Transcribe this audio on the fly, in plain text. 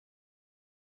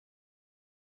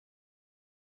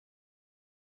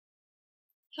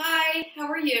Hi,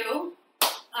 how are you?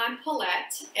 I'm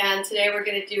Paulette, and today we're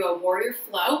going to do a warrior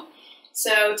flow.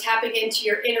 So tapping into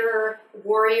your inner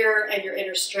warrior and your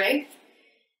inner strength.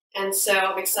 And so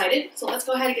I'm excited. So let's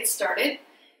go ahead and get started.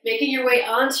 Making your way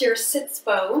onto your sits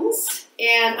bones.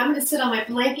 And I'm going to sit on my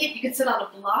blanket. You can sit on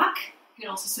a block. You can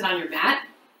also sit on your mat.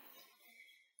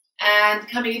 And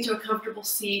coming into a comfortable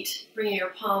seat, bringing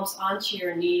your palms onto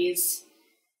your knees.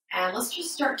 And let's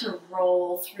just start to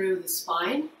roll through the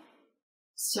spine.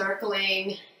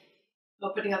 Circling,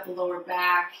 opening up the lower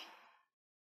back,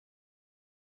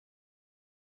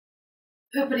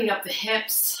 opening up the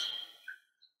hips,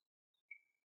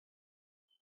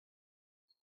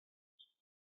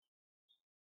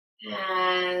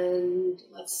 and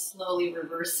let's slowly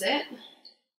reverse it,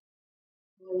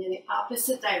 going in the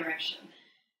opposite direction.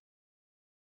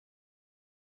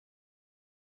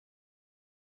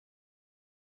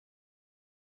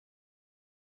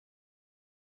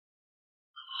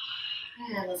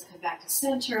 And let's come back to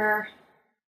center,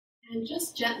 and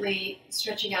just gently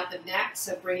stretching out the neck,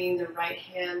 so bringing the right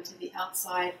hand to the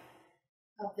outside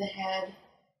of the head,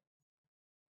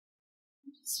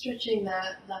 stretching the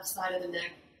left side of the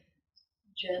neck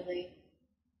gently,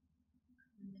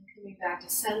 and then coming back to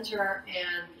center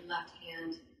and left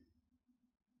hand,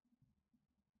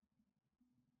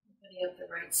 opening up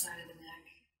the right side of the neck,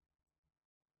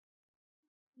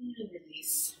 and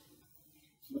release.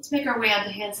 Let's make our way onto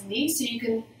hands and knees, so you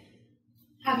can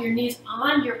have your knees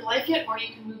on your blanket, or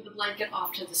you can move the blanket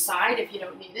off to the side if you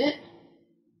don't need it.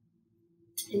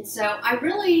 And so I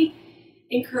really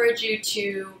encourage you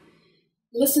to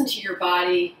listen to your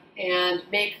body and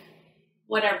make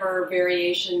whatever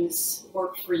variations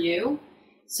work for you,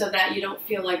 so that you don't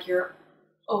feel like you're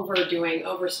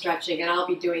overstretching, and I'll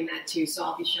be doing that too, so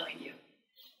I'll be showing you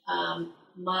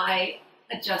my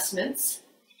adjustments.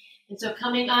 And so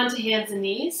coming onto hands and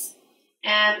knees,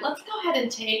 and let's go ahead and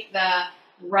take the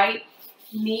right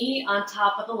knee on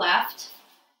top of the left,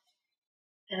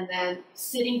 and then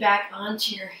sitting back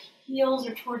onto your heels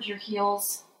or towards your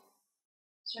heels,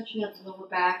 stretching out the lower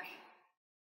back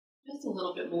just a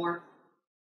little bit more.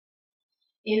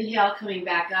 Inhale, coming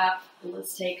back up, and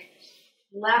let's take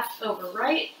left over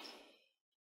right.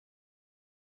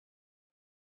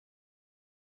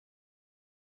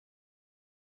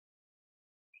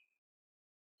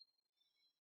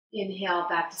 Inhale,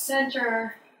 back to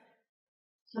center,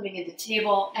 coming into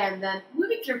table, and then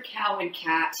moving through cow and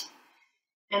cat.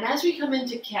 And as we come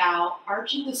into cow,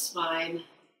 arching the spine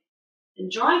and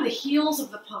drawing the heels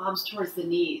of the palms towards the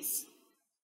knees,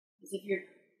 as if you're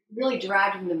really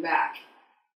dragging them back.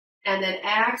 And then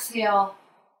exhale,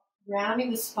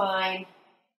 rounding the spine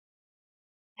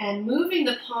and moving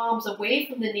the palms away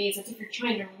from the knees as if you're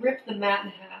trying to rip the mat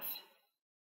in half.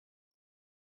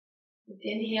 And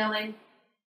inhaling.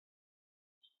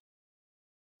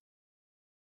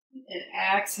 And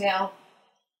exhale.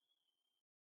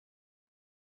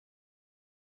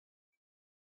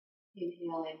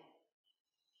 Inhaling.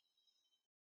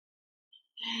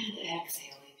 And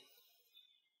exhaling.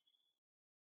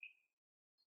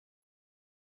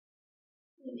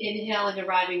 And inhale and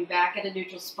arriving back at a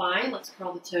neutral spine. Let's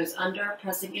curl the toes under,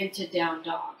 pressing into down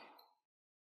dog.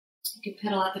 You can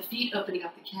pedal out the feet, opening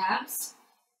up the calves.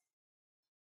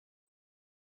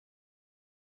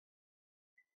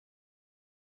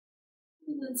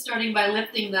 And then starting by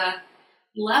lifting the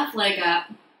left leg up,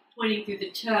 pointing through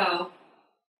the toe,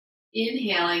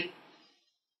 inhaling,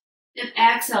 and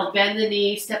exhale, bend the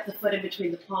knee, step the foot in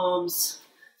between the palms,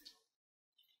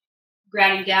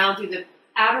 grounding down through the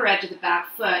outer edge of the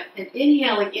back foot, and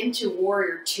inhaling into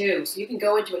warrior two. So you can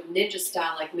go into it ninja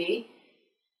style like me,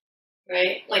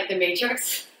 right? Like the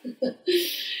Matrix.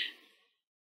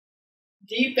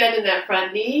 Deep bend in that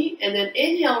front knee, and then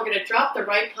inhale, we're going to drop the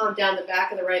right palm down the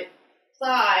back of the right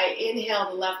thigh.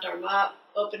 Inhale the left arm up,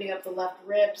 opening up the left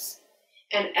ribs,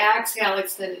 and exhale,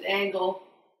 extended angle.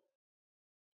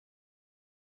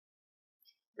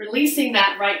 Releasing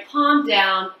that right palm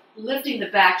down, lifting the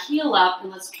back heel up,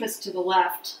 and let's twist to the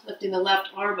left, lifting the left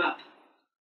arm up.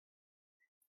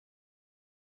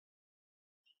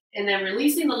 And then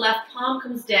releasing the left palm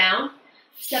comes down,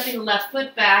 stepping the left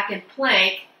foot back and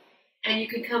plank, and you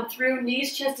can come through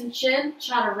knees, chest, and chin,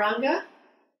 chaturanga,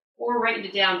 or right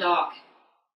into down dog.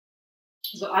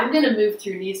 So I'm going to move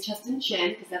through knees, chest, and chin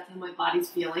because that's how my body's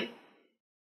feeling.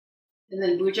 And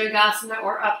then bhujangasana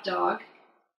or up dog.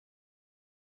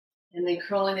 And then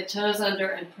curling the toes under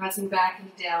and pressing back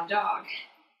into down dog.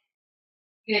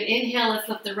 Good. Inhale, let's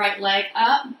lift the right leg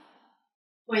up.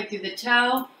 Point through the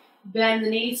toe. Bend the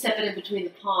knee, step it in between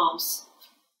the palms.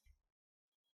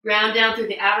 Ground down through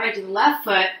the outer edge of the left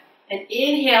foot And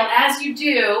inhale as you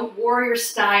do, warrior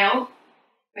style,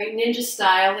 right, ninja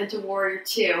style into warrior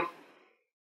two.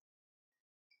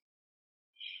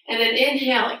 And then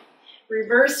inhale,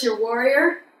 reverse your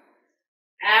warrior.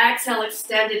 Exhale,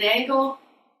 extended angle.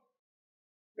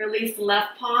 Release the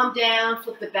left palm down,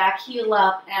 flip the back heel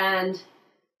up, and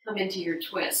come into your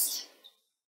twist.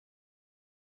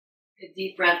 Good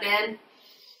deep breath in.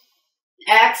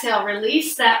 Exhale,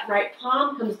 release that right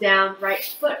palm, comes down, right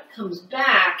foot comes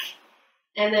back.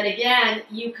 And then again,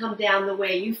 you come down the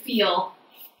way you feel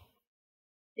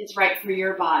is right for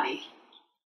your body.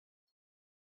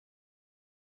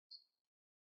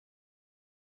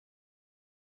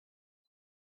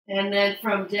 And then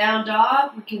from down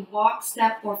dog, we can walk,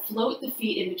 step, or float the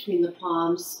feet in between the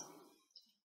palms.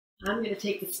 I'm going to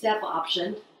take the step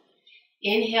option.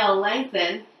 Inhale,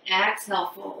 lengthen.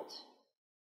 Exhale, fold.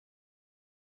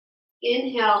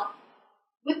 Inhale,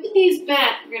 with the knees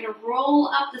bent, we're going to roll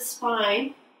up the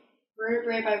spine,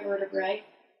 vertebrae by vertebrae.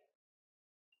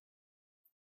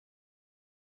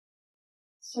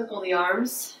 Circle the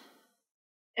arms.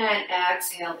 And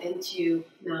exhale into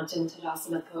Mountain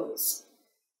Tadasana pose.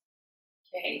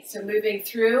 Okay, so moving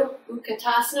through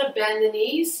Utkatasana, bend the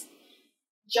knees,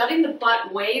 jutting the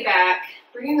butt way back,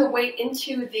 bringing the weight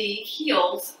into the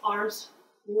heels, arms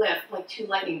lift like two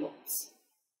lightning bolts.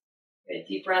 Good,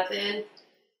 deep breath in,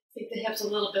 take the hips a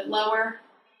little bit lower,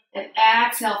 and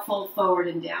exhale, fold forward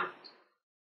and down.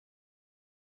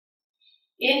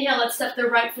 Inhale, let's step the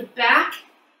right foot back,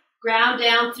 ground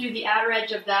down through the outer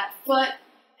edge of that foot,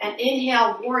 and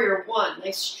inhale, warrior one,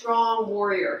 nice strong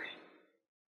warrior.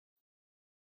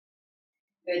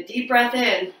 Good, deep breath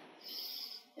in.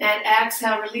 And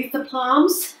exhale, release the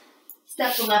palms.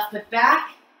 Step the left foot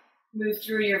back. Move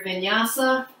through your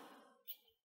vinyasa.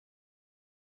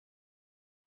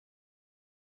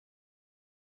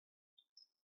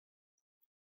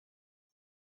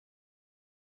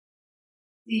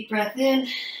 Deep breath in.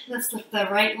 Let's lift the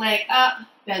right leg up.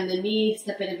 Bend the knee.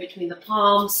 Step it in between the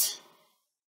palms.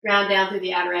 Ground down through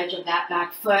the outer edge of that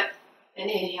back foot. And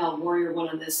inhale, warrior one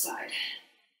on this side.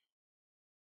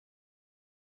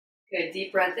 Good,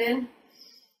 deep breath in.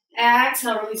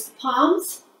 Exhale, release the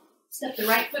palms. Step the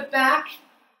right foot back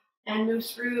and move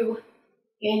through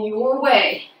in your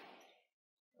way.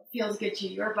 What feels good to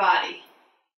your body.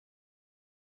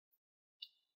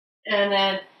 And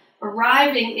then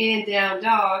arriving in down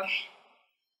dog.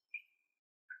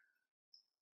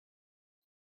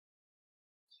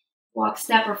 Walk,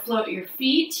 step, or float your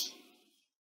feet.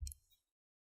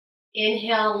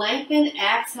 Inhale, lengthen.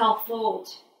 Exhale, fold.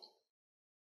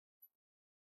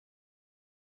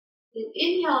 And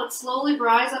inhale and slowly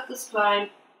rise up the spine.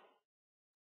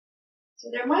 So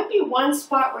there might be one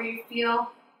spot where you feel like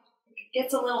it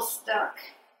gets a little stuck.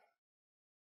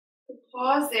 So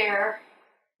pause there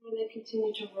and then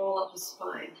continue to roll up the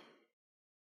spine.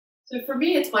 So for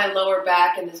me, it's my lower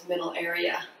back in this middle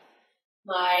area,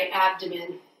 my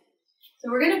abdomen.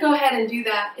 So we're going to go ahead and do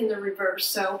that in the reverse.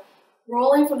 So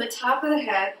rolling from the top of the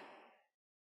head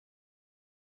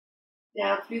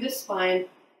down through the spine.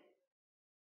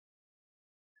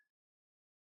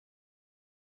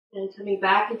 And coming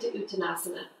back into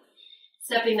Uttanasana.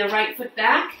 Stepping the right foot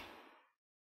back.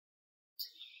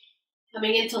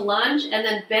 Coming into lunge and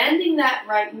then bending that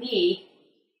right knee.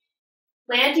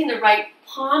 Planting the right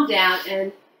palm down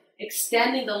and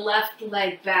extending the left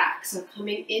leg back. So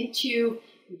coming into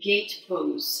gate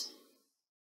pose.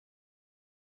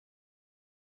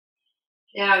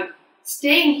 Now,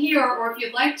 staying here, or if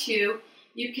you'd like to,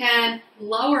 you can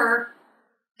lower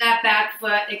that back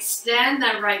foot, extend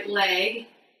that right leg,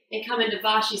 and come into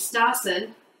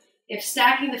Vashisthasana. If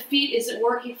stacking the feet isn't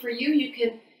working for you, you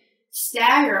can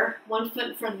stagger one foot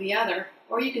in front of the other,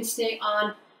 or you can stay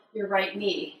on your right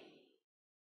knee.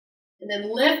 And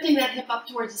then lifting that hip up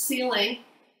towards the ceiling.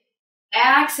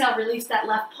 Exhale, release that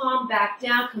left palm back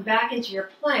down, come back into your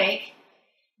plank.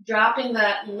 Dropping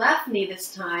the left knee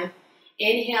this time.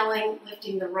 Inhaling,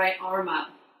 lifting the right arm up.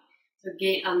 So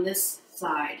gate on this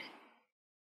side.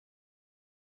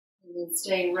 And then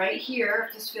staying right here,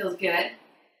 if this feels good,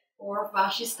 or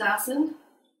Vashisthasana.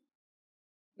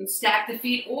 And stack the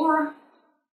feet or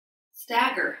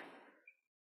stagger.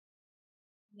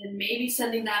 And then maybe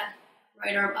sending that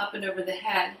right arm up and over the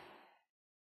head.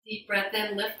 Deep breath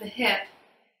in, lift the hip,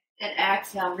 and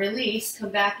exhale, release, come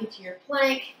back into your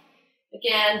plank.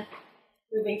 Again,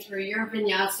 moving through your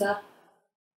vinyasa.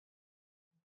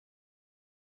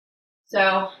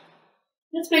 So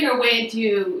let's make our way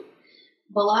into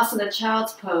Balasana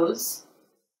Child's Pose.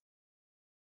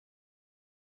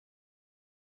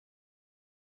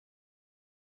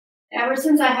 Ever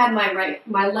since I had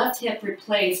my left hip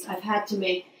replaced, I've had to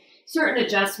make certain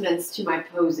adjustments to my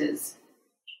poses.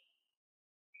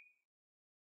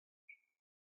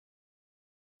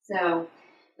 So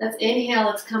let's inhale,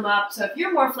 let's come up. So if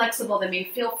you're more flexible than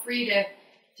me, feel free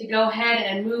to go ahead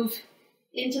and move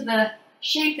into the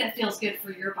shape that feels good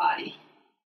for your body.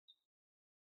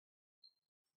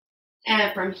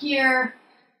 And from here,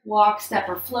 walk, step,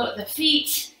 or float the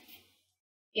feet.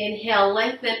 Inhale,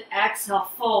 lengthen, exhale,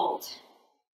 fold.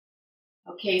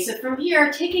 Okay, so from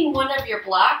here, taking one of your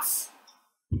blocks,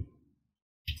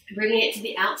 bringing it to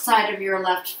the outside of your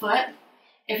left foot.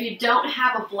 If you don't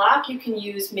have a block, you can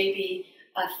use maybe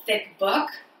a thick book,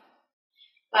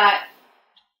 but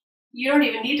you don't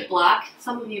even need a block.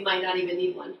 Some of you might not even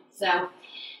need one. So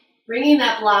bringing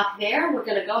that block there, we're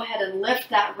going to go ahead and lift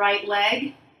that right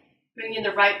leg, bringing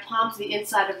the right palm to the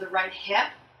inside of the right hip.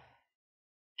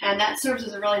 And that serves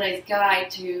as a really nice guide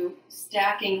to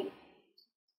stacking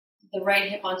the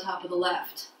right hip on top of the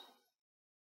left.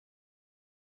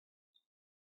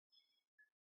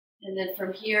 And then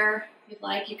from here, if you'd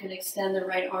like, you can extend the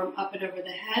right arm up and over the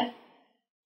head.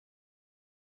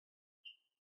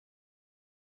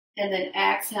 And then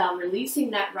exhale,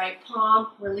 releasing that right palm,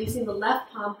 releasing the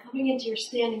left palm, coming into your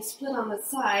standing split on the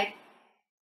side.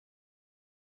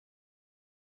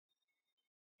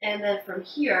 And then from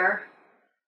here,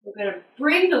 we're going to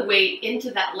bring the weight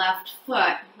into that left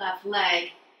foot, left leg,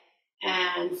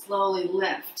 and slowly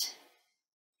lift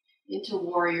into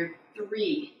Warrior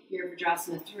 3, here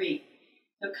Virasana 3.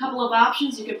 So a couple of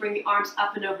options. You can bring the arms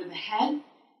up and over the head,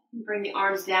 you can bring the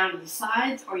arms down to the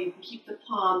sides, or you can keep the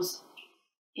palms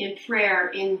in prayer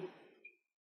in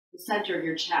the center of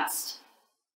your chest.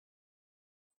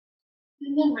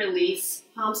 And then release,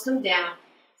 palms come down,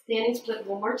 standing split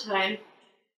one more time.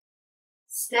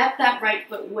 Step that right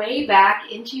foot way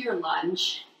back into your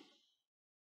lunge.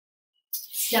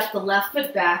 Step the left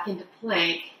foot back into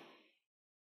plank.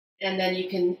 And then you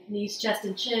can knees, chest,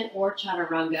 and chin, or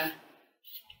chaturanga.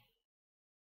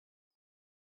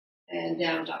 And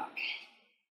down dog.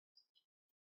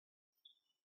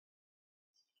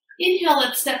 Inhale,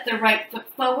 let's step the right foot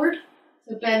forward.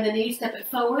 So bend the knee, step it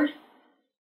forward.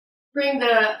 Bring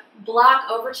the block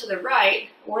over to the right,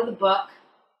 or the book.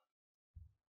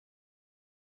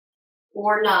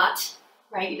 Or not,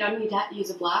 right? You don't need to use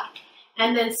a block.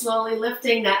 And then slowly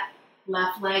lifting that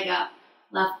left leg up,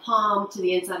 left palm to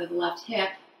the inside of the left hip,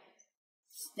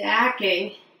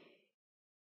 stacking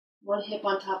one hip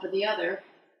on top of the other.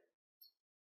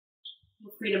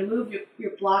 Feel free to move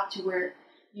your block to where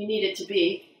you need it to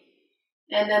be.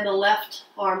 And then the left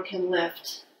arm can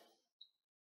lift.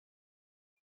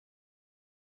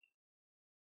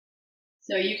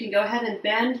 So you can go ahead and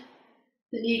bend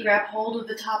the knee, grab hold of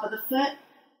the top of the foot,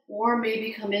 or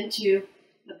maybe come into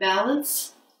a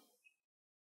balance.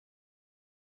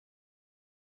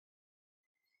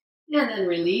 And then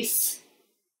release.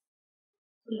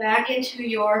 Come back into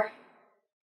your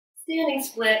standing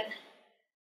split.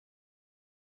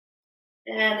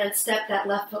 And then step that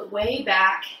left foot way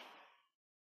back.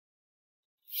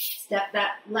 Step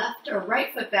that left or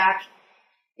right foot back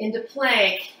into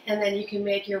plank, and then you can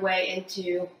make your way into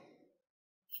your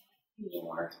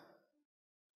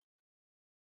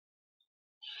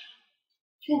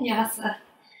vinyasa.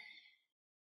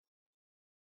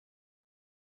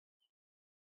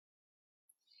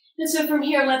 And so from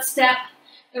here, let's step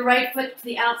the right foot to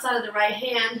the outside of the right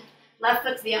hand, left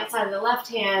foot to the outside of the left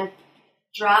hand,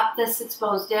 drop the sits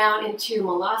bones down into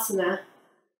Malasana,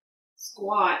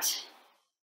 squat,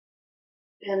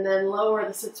 and then lower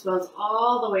the sits bones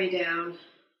all the way down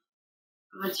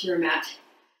onto your mat.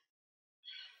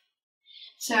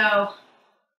 So, I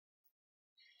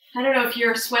don't know if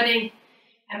you're sweating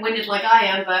and winded like I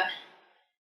am, but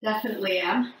definitely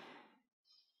am.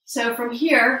 So from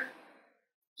here,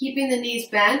 keeping the knees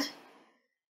bent,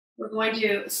 we're going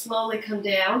to slowly come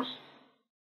down.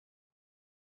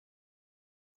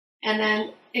 And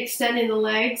then extending the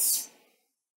legs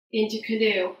into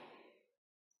canoe.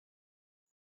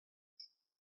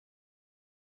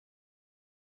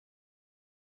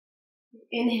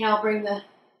 Inhale, bring the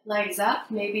legs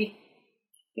up. Maybe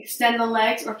extend the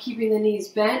legs or keeping the knees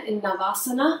bent in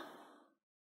Navasana.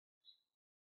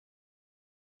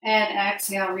 And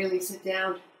exhale, release it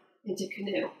down into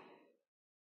canoe.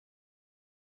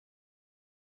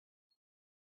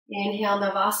 Inhale,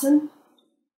 Navasana.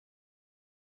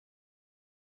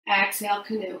 Exhale,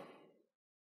 canoe.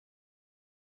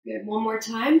 Good, one more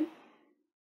time.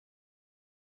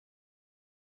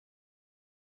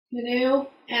 Canoe,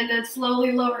 and then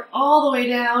slowly lower all the way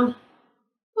down.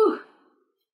 Whew.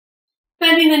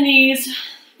 Bending the knees,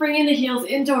 bringing the heels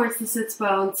in towards the sits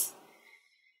bones.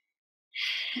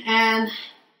 And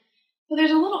So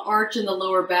there's a little arch in the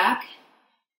lower back.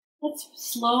 Let's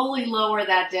slowly lower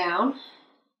that down.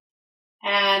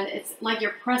 And it's like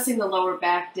you're pressing the lower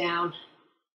back down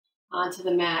onto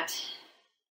the mat.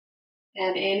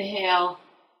 And inhale,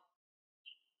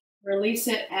 release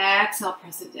it, exhale,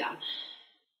 press it down.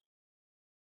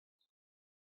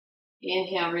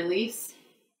 Inhale, release,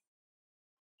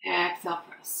 exhale,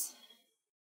 press.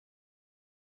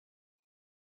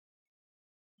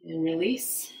 And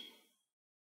release.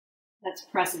 Let's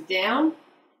press it down.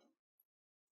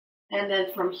 And then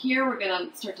from here, we're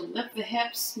going to start to lift the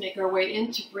hips, make our way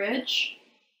into bridge.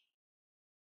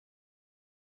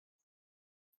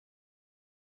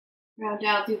 Round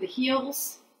down through the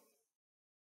heels.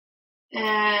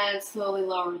 And slowly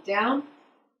lower it down.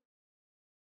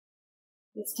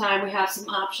 This time we have some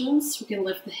options. We can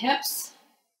lift the hips.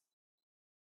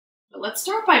 But let's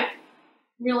start by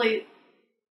really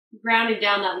grounding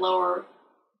down that lower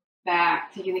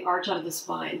back, taking the arch out of the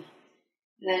spine.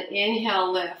 And then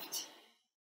inhale, lift.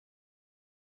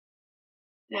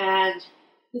 And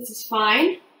this is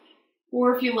fine.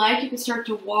 Or if you like, you can start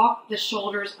to walk the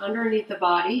shoulders underneath the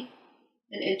body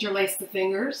and interlace the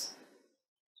fingers.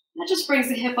 That just brings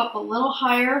the hip up a little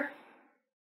higher.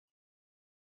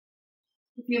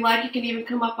 If you like, you can even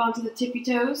come up onto the tippy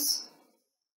toes.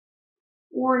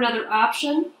 Or another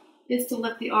option is to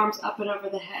lift the arms up and over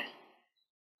the head.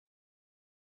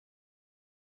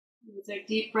 Use a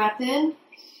deep breath in.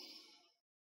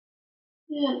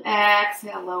 And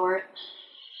exhale, lower it.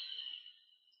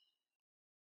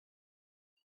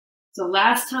 So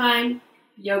last time,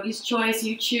 yogi's choice,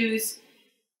 you choose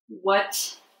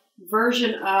what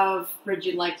version of bridge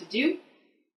you'd like to do.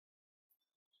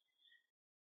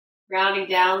 Grounding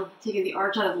down, taking the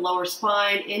arch out of the lower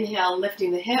spine. Inhale,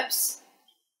 lifting the hips.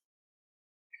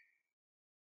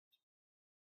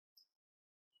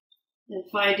 And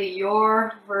finding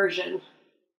your version,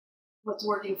 what's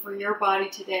working for your body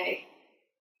today.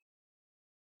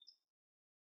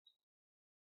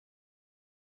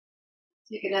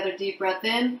 Take another deep breath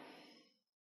in.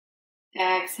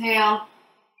 Exhale.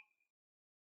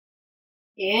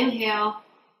 Inhale.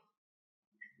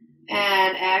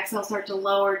 And exhale, start to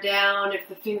lower down. If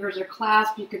the fingers are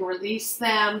clasped, you can release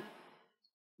them.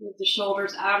 Move the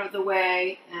shoulders out of the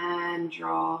way and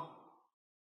draw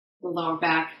the lower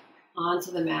back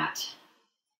onto the mat.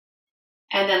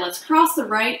 And then let's cross the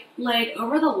right leg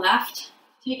over the left,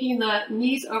 taking the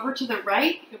knees over to the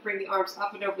right. You can bring the arms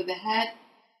up and over the head.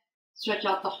 Stretch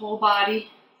out the whole body.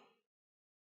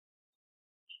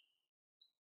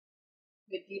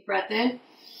 Good deep breath in.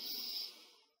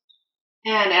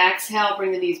 And exhale,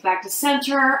 bring the knees back to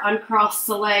center. Uncross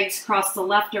the legs, cross the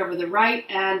left over the right,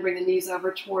 and bring the knees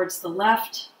over towards the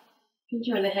left. You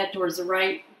can turn the head towards the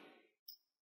right,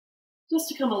 just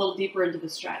to come a little deeper into the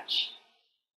stretch.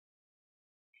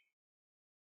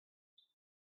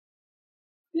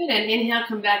 Good, and inhale,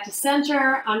 come back to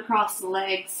center, uncross the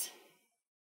legs.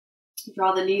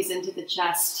 Draw the knees into the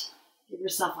chest. Give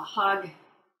yourself a hug.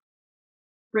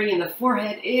 Bringing the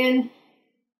forehead in.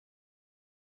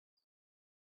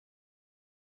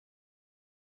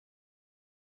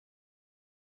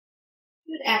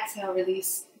 Good, exhale,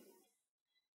 release.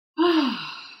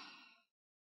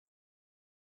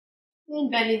 And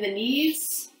bending the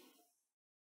knees.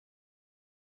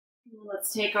 And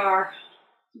let's take our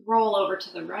roll over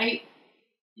to the right.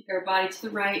 Take our body to the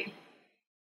right.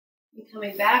 And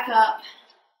coming back up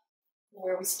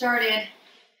where we started,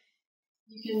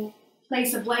 you can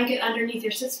place a blanket underneath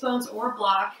your sits bones or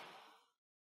block.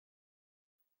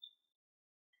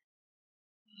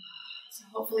 So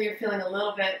hopefully you're feeling a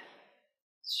little bit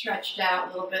stretched out,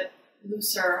 a little bit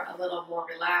looser, a little more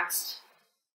relaxed.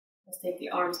 Let's take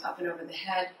the arms up and over the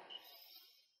head.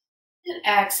 And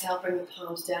exhale, bring the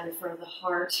palms down in front of the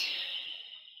heart.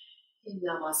 In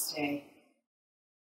Namaste.